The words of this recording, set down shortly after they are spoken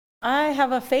I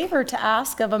have a favor to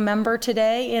ask of a member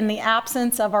today in the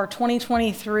absence of our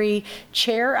 2023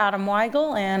 chair, Adam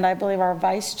Weigel, and I believe our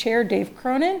vice chair, Dave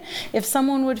Cronin. If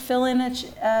someone would fill in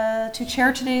to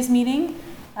chair today's meeting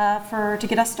to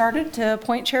get us started to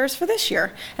appoint chairs for this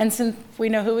year. And since we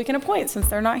know who we can appoint since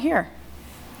they're not here.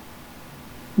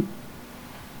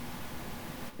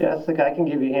 Yes, I can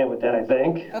give you a hand with that, I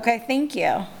think. Okay, thank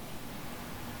you.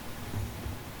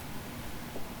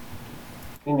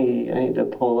 I need to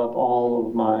pull up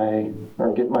all my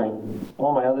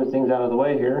other things out of the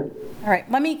way here. All right,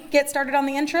 let me get started on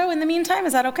the intro in the meantime.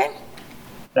 Is that okay?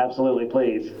 Absolutely,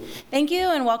 please. Thank you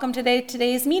and welcome to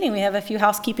today's meeting. We have a few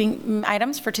housekeeping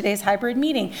items for today's hybrid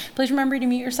meeting. Please remember to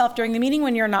mute yourself during the meeting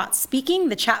when you're not speaking.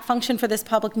 The chat function for this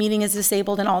public meeting is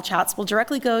disabled and all chats will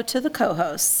directly go to the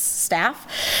co-hosts, staff.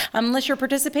 Unless you're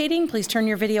participating, please turn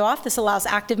your video off. This allows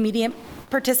active media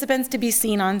participants to be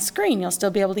seen on screen. You'll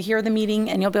still be able to hear the meeting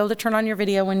and you'll be able to turn on your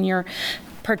video when you're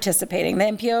participating. The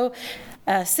MPO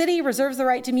City reserves the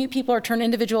right to mute people or turn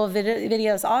individual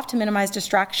videos off to minimize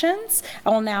distractions. I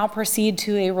will now proceed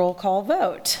to a roll call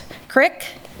vote. Crick?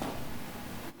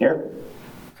 Here.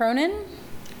 Cronin?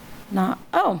 Not.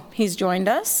 Oh, he's joined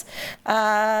us.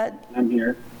 I'm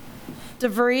here.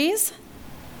 DeVries?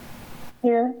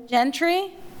 Here.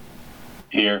 Gentry?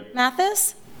 Here.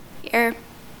 Mathis? Here.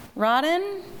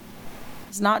 Rodden?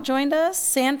 Has not joined us.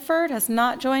 Sanford has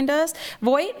not joined us.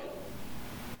 Voigt?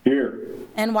 Here.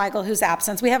 And Weigel, who's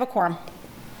absent. We have a quorum.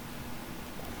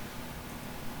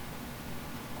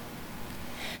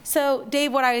 So,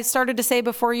 Dave, what I started to say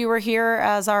before you were here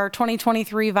as our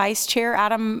 2023 vice chair,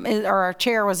 our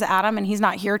chair was Adam, and he's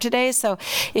not here today. So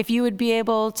if you would be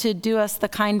able to do us the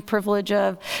kind privilege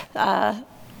of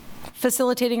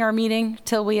facilitating our meeting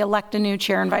till we elect a new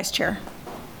chair and vice chair.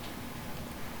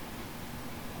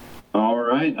 All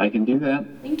right, I can do that.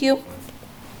 Thank you.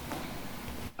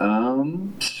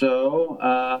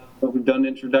 We've done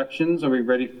introductions. Are we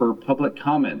ready for public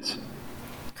comment?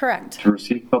 Correct. To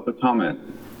receive public comment.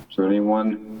 So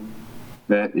anyone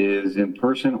that is in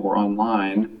person or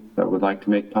online that would like to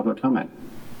make public comment?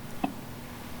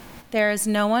 There is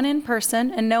no one in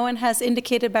person, and no one has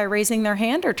indicated by raising their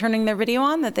hand or turning their video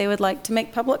on that they would like to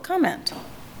make public comment.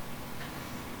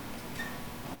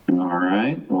 All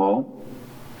right, well,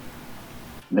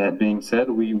 that being said,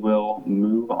 we will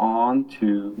move on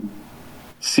to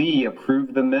C,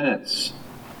 approve the minutes.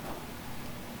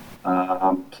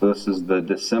 So this is the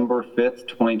December 5th,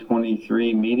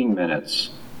 2023 meeting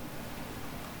minutes.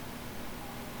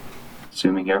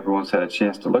 Assuming everyone's had a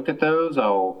chance to look at those,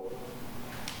 I'll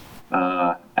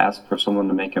ask for someone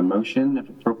to make a motion, if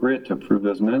appropriate, to approve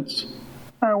those minutes.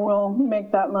 I will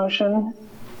make that motion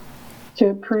to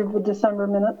approve the December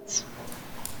minutes.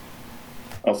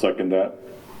 I'll second that.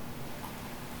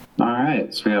 All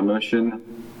right, so we have a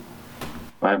motion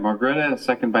by Margareta, a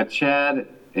second by Chad,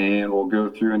 and we'll go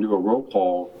through and do a roll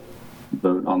call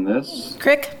vote on this.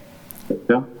 Crick?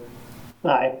 Yeah.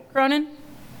 Aye. Cronin?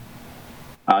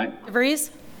 Aye.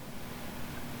 DeVries?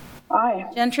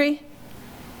 Aye. Gentry?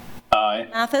 Aye.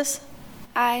 Mathis?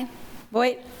 Aye.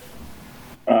 Voigt?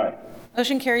 Aye.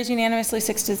 Motion carries unanimously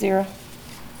 6-0.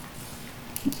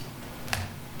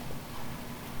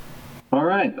 All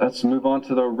right, let's move on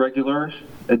to the regular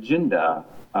agenda.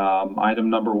 Item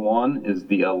number 1 is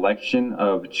the election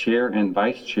of chair and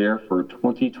vice chair for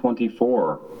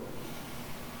 2024.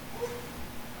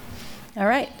 All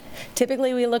right.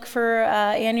 Typically, we look for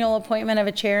annual appointment of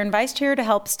a chair and vice chair to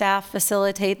help staff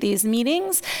facilitate these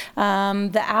meetings. The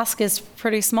ask is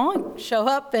pretty small. Show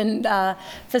up and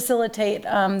facilitate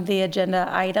the agenda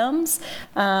items.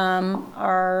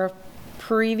 Our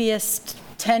previous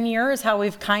tenure is how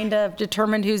we've kind of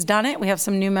determined who's done it. We have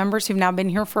some new members who've now been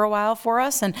here for a while for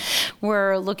us, and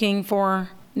we're looking for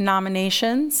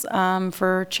nominations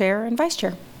for chair and vice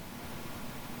chair.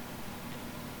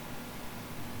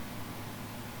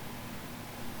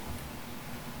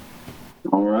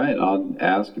 All right, I'll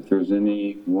ask if there's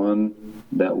anyone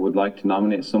that would like to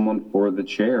nominate someone for the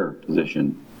chair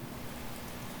position.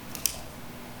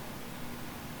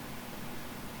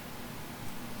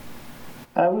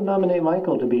 I would nominate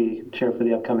Michael to be chair for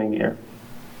the upcoming year.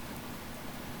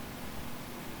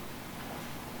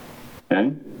 Okay.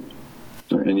 Is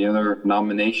there any other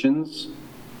nominations?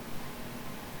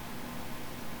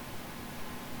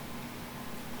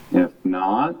 If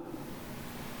not,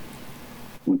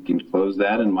 we can close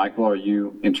that. And Michael, are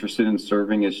you interested in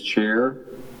serving as chair?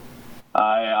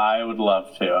 I would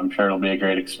love to. I'm sure it'll be a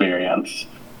great experience.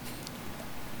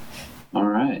 All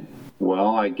right.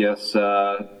 Well, I guess,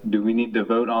 do we need to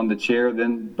vote on the chair,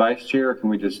 then vice chair, or can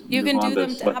we just You move can on do to them.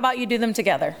 select- How about you do them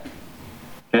together?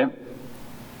 Okay.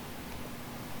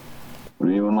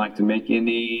 anyone like to make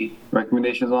any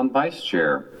recommendations on vice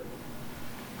chair?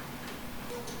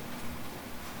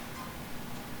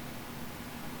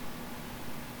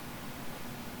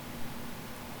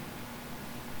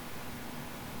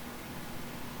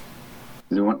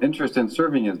 Is anyone interested in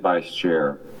serving as vice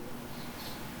chair?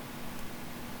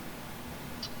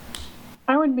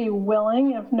 I would be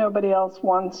willing if nobody else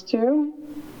wants to.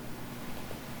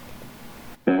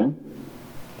 Okay.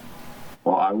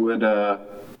 Well, I would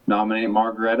nominate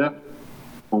Margaretta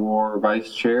for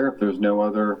vice chair if there's no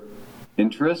other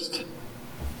interest.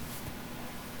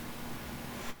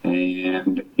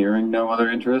 And hearing no other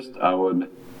interest, I would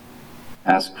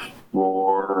ask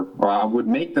for, or I would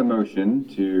make the motion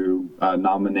to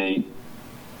nominate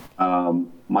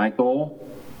Michael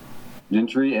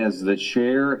Gentry as the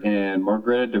chair and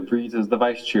Margaretta DeVries as the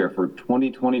vice chair for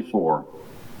 2024.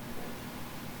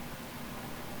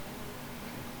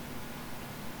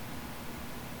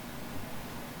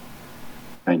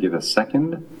 Can I get a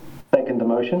second? Second the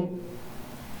motion.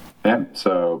 Okay,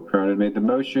 so Cronin made the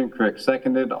motion, Crick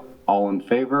seconded. All in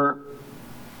favor?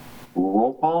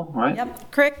 Roll call, right?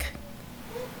 Yep. Crick?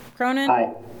 Cronin?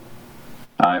 Aye.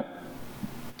 Aye.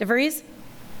 DeVries?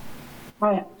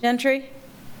 Aye. Gentry?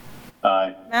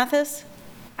 Aye. Mathis?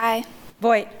 Aye.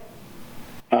 Voigt?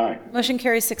 Aye. Motion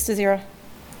carries 6-0.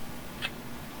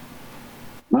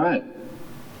 All right.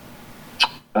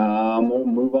 We'll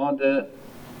move on to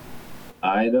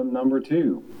item number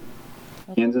 2.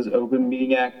 Kansas Open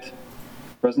Meeting Act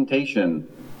presentation.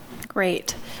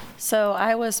 Great. So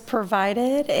I was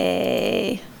provided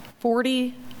a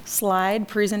 40-slide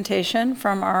presentation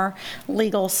from our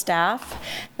legal staff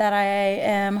that I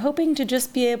am hoping to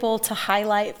just be able to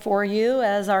highlight for you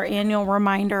as our annual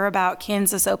reminder about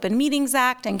Kansas Open Meetings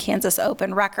Act and Kansas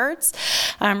Open Records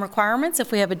requirements.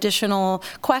 If we have additional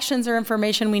questions or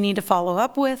information we need to follow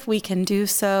up with, we can do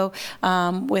so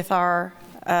with our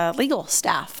legal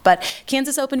staff. But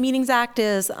Kansas Open Meetings Act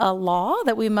is a law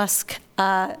that we must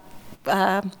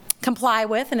comply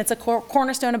with, and it's a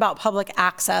cornerstone about public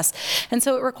access. And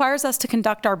so it requires us to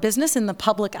conduct our business in the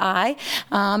public eye.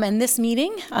 And this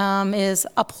meeting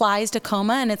applies to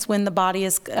COMA, and it's when the body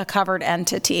is a covered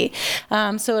entity.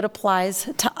 So it applies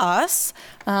to us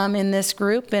in this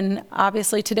group. And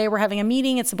obviously today we're having a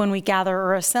meeting. It's when we gather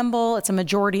or assemble. It's a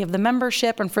majority of the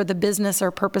membership and for the business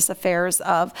or purpose affairs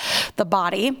of the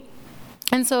body.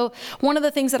 And so one of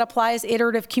the things that applies is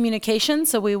iterative communication.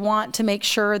 So we want to make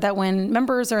sure that when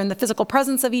members are in the physical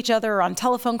presence of each other on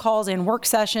telephone calls, in work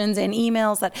sessions, in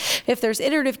emails, that if there's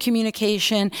iterative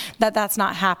communication, that's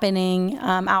not happening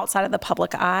outside of the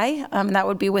public eye. That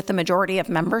would be with the majority of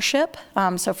membership.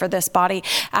 So for this body,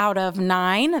 out of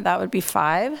 9, that would be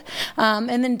 5.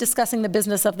 And then discussing the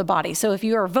business of the body. So if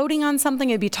you are voting on something,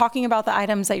 you'd be talking about the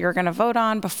items that you're going to vote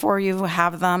on before you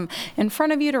have them in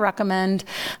front of you to recommend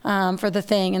for the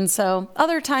thing. And so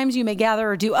other times you may gather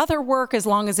or do other work as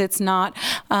long as it's not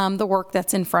the work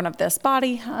that's in front of this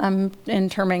body in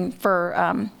terming for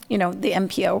the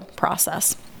MPO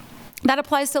process. That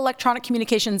applies to electronic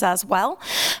communications as well,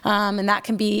 and that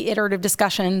can be iterative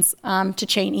discussions to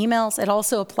chain emails. It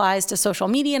also applies to social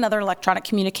media and other electronic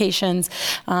communications.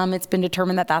 It's been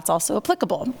determined that that's also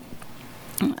applicable.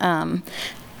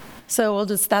 So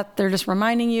they're just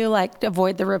reminding you, like,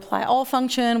 avoid the reply all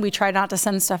function. We try not to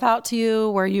send stuff out to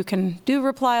you where you can do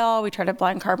reply all. We try to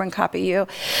blind carbon copy you.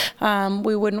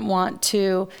 We wouldn't want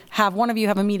to have one of you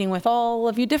have a meeting with all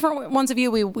of you, different ones of you.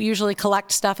 We usually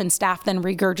collect stuff and staff then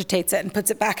regurgitates it and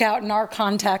puts it back out in our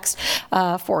context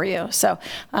for you. So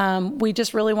we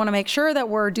just really want to make sure that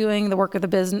we're doing the work of the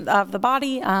business of the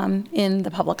body in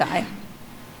the public eye.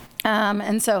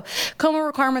 And so COMA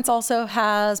requirements also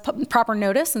has proper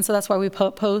notice, and so that's why we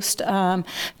post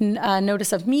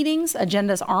notice of meetings.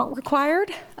 Agendas aren't required.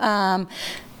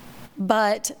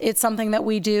 But it's something that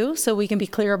we do so we can be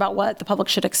clear about what the public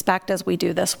should expect as we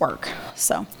do this work.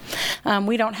 So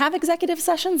we don't have executive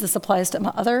sessions. This applies to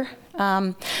other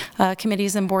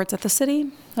committees and boards at the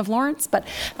City of Lawrence, but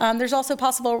there's also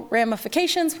possible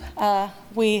ramifications.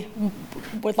 We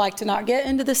would like to not get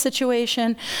into this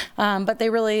situation, but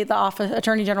the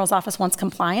Attorney General's office wants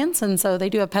compliance, and so they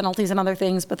do have penalties and other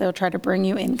things, but they'll try to bring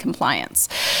you in compliance.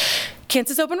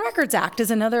 Kansas Open Records Act is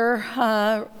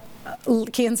another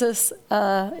Kansas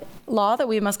law that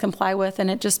we must comply with,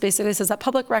 and it just basically says that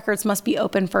public records must be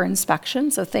open for inspection.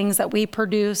 So things that we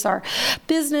produce are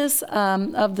business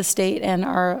of the state and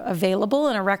are available,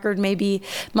 and a record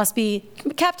must be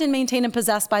kept and maintained and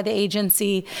possessed by the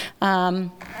agency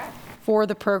for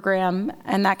the program,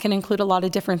 and that can include a lot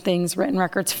of different things: written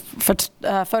records,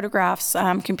 photographs,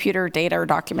 computer data, or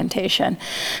documentation,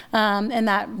 and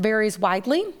that varies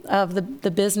widely of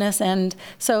the business. And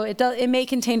so it may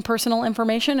contain personal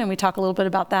information, and we talk a little bit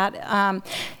about that.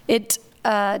 It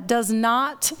does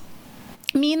not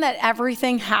mean that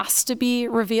everything has to be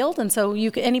revealed, and so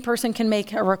any person can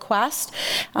make a request,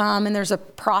 and there's a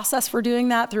process for doing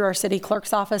that through our city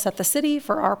clerk's office at the city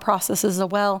for our processes as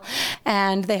well,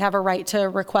 and they have a right to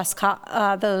request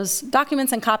those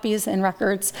documents and copies and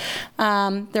records.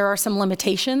 There are some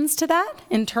limitations to that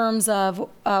in terms of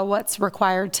what's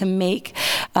required to make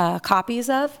copies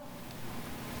of.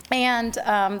 And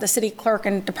the city clerk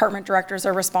and department directors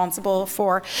are responsible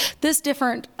for this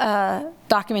different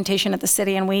documentation at the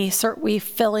city, and we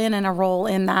fill in a role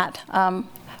in that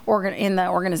in the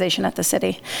organization at the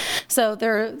city. So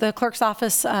the clerk's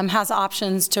office has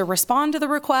options to respond to the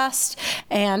request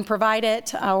and provide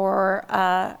it,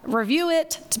 or review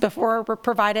it before we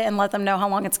provide it and let them know how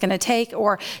long it's going to take,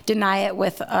 or deny it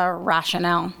with a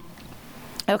rationale.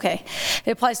 Okay,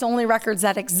 it applies to only records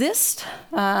that exist,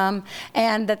 and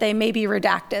that they may be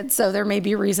redacted. So there may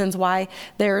be reasons why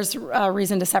there's a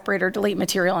reason to separate or delete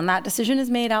material, and that decision is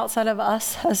made outside of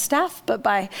us as staff, but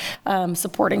by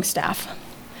supporting staff.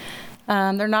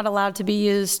 They're not allowed to be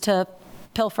used to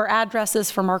pilfer addresses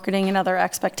for marketing and other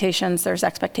expectations. There's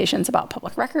expectations about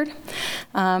public record,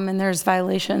 and there's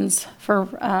violations for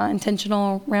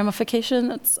intentional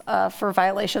ramifications for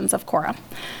violations of quorum.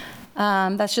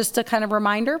 That's just a kind of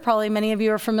reminder. Probably many of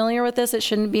you are familiar with this. It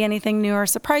shouldn't be anything new or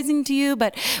surprising to you,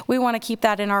 but we want to keep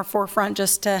that in our forefront,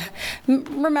 just to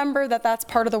remember that that's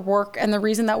part of the work, and the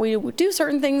reason that we do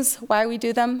certain things, why we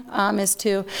do them, is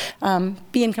to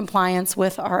be in compliance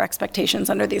with our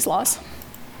expectations under these laws.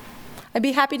 I'd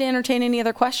be happy to entertain any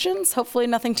other questions, hopefully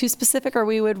nothing too specific, or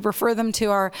we would refer them to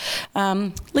our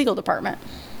legal department.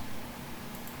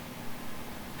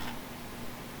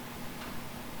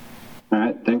 All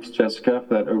right, thanks, Jessica,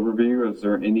 for that overview. Is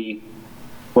there any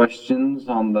questions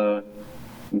on the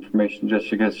information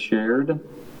Jessica shared?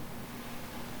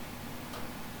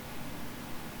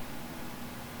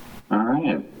 All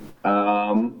right.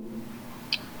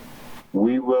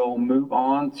 We will move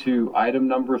on to item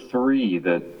number 3,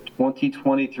 the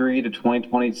 2023 to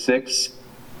 2026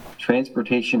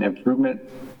 Transportation Improvement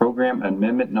Program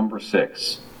Amendment number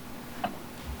 6.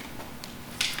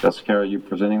 Jessica, are you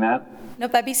presenting that?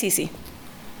 Nope, that'd be Cece.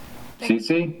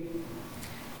 Cece?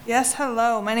 Yes,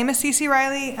 hello. My name is Cece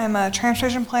Riley. I'm a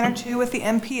Transportation Planner 2 with the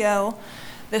MPO.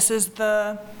 This is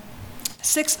the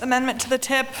 6th amendment to the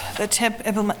TIP. The TIP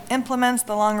implements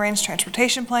the Long Range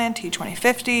Transportation Plan,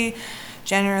 T2050.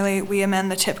 Generally, we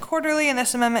amend the TIP quarterly, and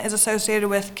this amendment is associated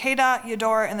with KDOT,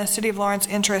 Eudora, and the City of Lawrence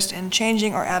interest in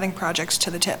changing or adding projects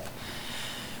to the TIP.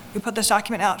 We put this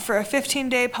document out for a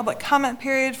 15-day public comment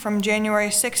period from January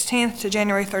 16th to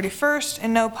January 31st,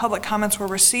 and no public comments were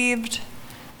received.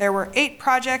 There were 8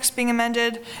 projects being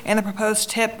amended in the proposed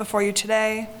TIP before you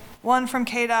today, 1 from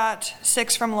KDOT,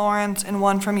 6 from Lawrence, and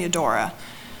 1 from Eudora.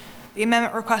 The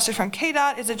amendment requested from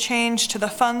KDOT is a change to the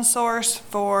fund source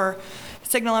for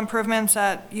signal improvements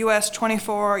at US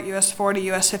 24, US 40,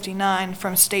 US 59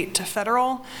 from state to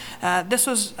federal. This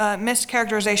was a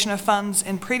mischaracterization of funds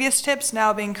in previous TIPs,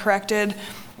 now being corrected.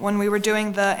 When we were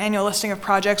doing the annual listing of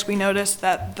projects, we noticed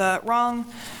that the wrong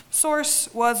source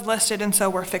was listed, and so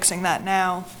we're fixing that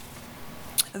now.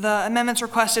 The amendments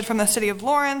requested from the City of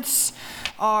Lawrence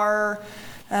are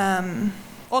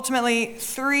ultimately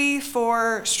 3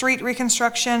 for street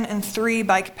reconstruction and 3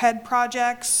 bike ped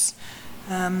projects.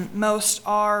 Most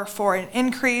are for an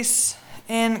increase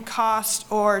in cost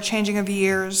or changing of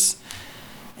years.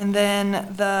 And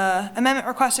then the amendment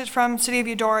requested from City of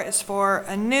Eudora is for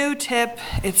a new TIP.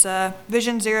 It's a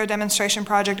Vision Zero demonstration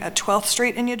project at 12th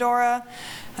Street in Eudora.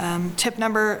 TIP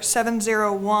number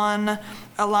 701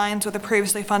 aligns with the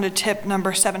previously funded TIP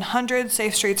number 700,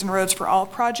 Safe Streets and Roads for All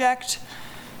project.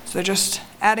 So they're just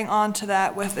adding on to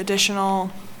that with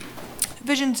additional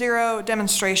Vision Zero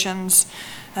demonstrations.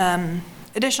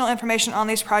 Additional information on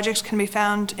these projects can be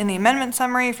found in the amendment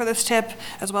summary for this TIP,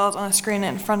 as well as on the screen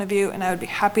in front of you, and I would be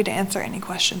happy to answer any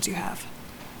questions you have.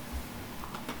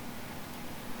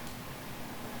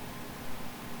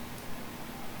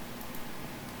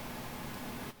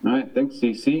 All right, thanks,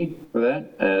 CC, for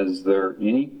that. Is there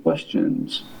any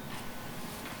questions?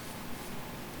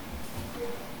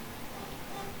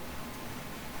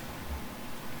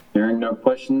 Hearing no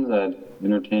questions, I'd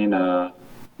entertain a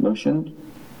motion.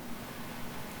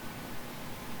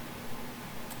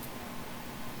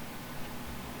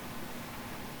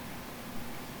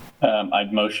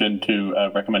 I'd motion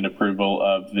to recommend approval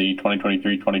of the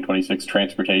 2023-2026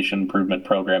 Transportation Improvement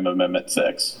Program Amendment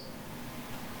 6.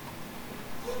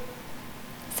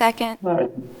 Second. All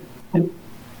right. Yep.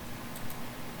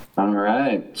 All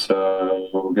right, so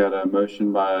we've got a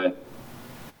motion by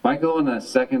Michael and a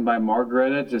second by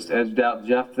Margaretta. Just edged out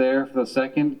Jeff there for the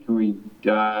second. Can we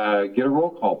get a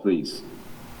roll call, please?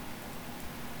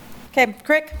 Okay,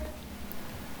 Crick,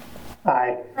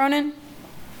 Aye. Cronin,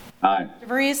 Aye.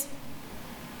 DeVries,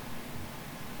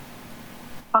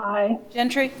 Aye.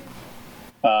 Gentry,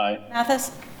 Aye.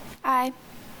 Mathis, Aye.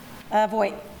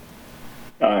 Voight.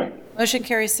 Aye. Motion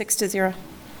carries 6-0.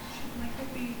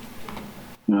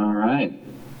 All right.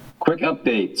 Quick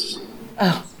updates.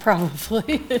 Oh,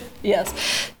 probably,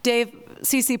 yes. Dave,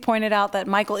 Cece pointed out that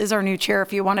Michael is our new chair.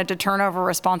 If you wanted to turn over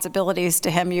responsibilities to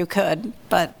him, you could,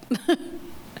 but.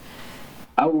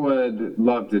 I would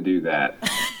love to do that.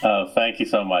 Thank you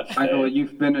so much, Michael, Dave. you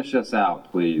finish us out,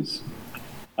 please.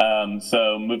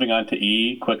 So moving on to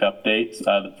E, quick updates.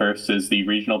 The first is the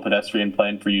Regional Pedestrian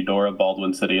Plan for Eudora,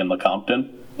 Baldwin City, and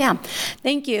Lecompton. Yeah,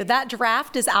 thank you. That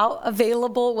draft is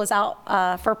was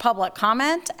out for public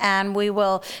comment, and we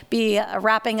will be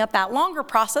wrapping up that longer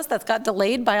process that's got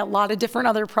delayed by a lot of different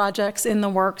other projects in the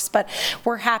works, but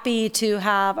we're happy to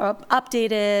have an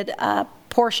updated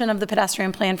portion of the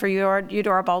pedestrian plan for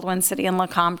Eudora, Baldwin City, and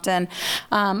Lecompton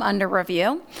under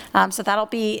review. So that'll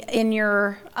be in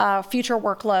your future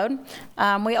workload.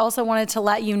 We also wanted to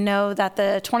let you know that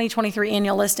the 2023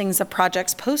 annual listings of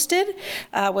projects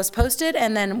was posted,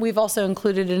 and then we've also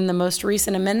included it in the most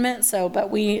recent amendment. But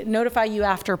we notify you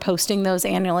after posting those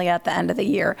annually at the end of the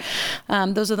year.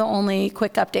 Those are the only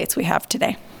quick updates we have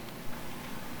today.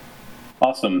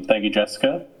 Awesome. Thank you,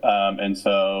 Jessica. And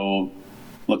so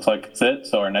looks like it's it.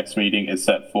 So our next meeting is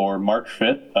set for March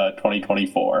 5th,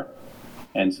 2024.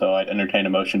 And so I'd entertain a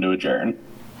motion to adjourn.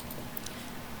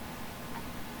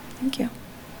 Thank you.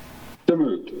 So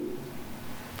moved.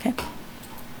 Okay.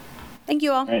 Thank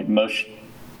you all. All right, motion.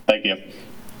 Thank you.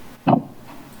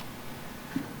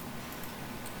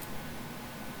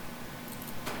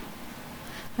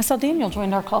 I saw Daniel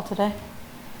joined our call today.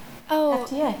 Oh,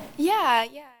 FTA. yeah.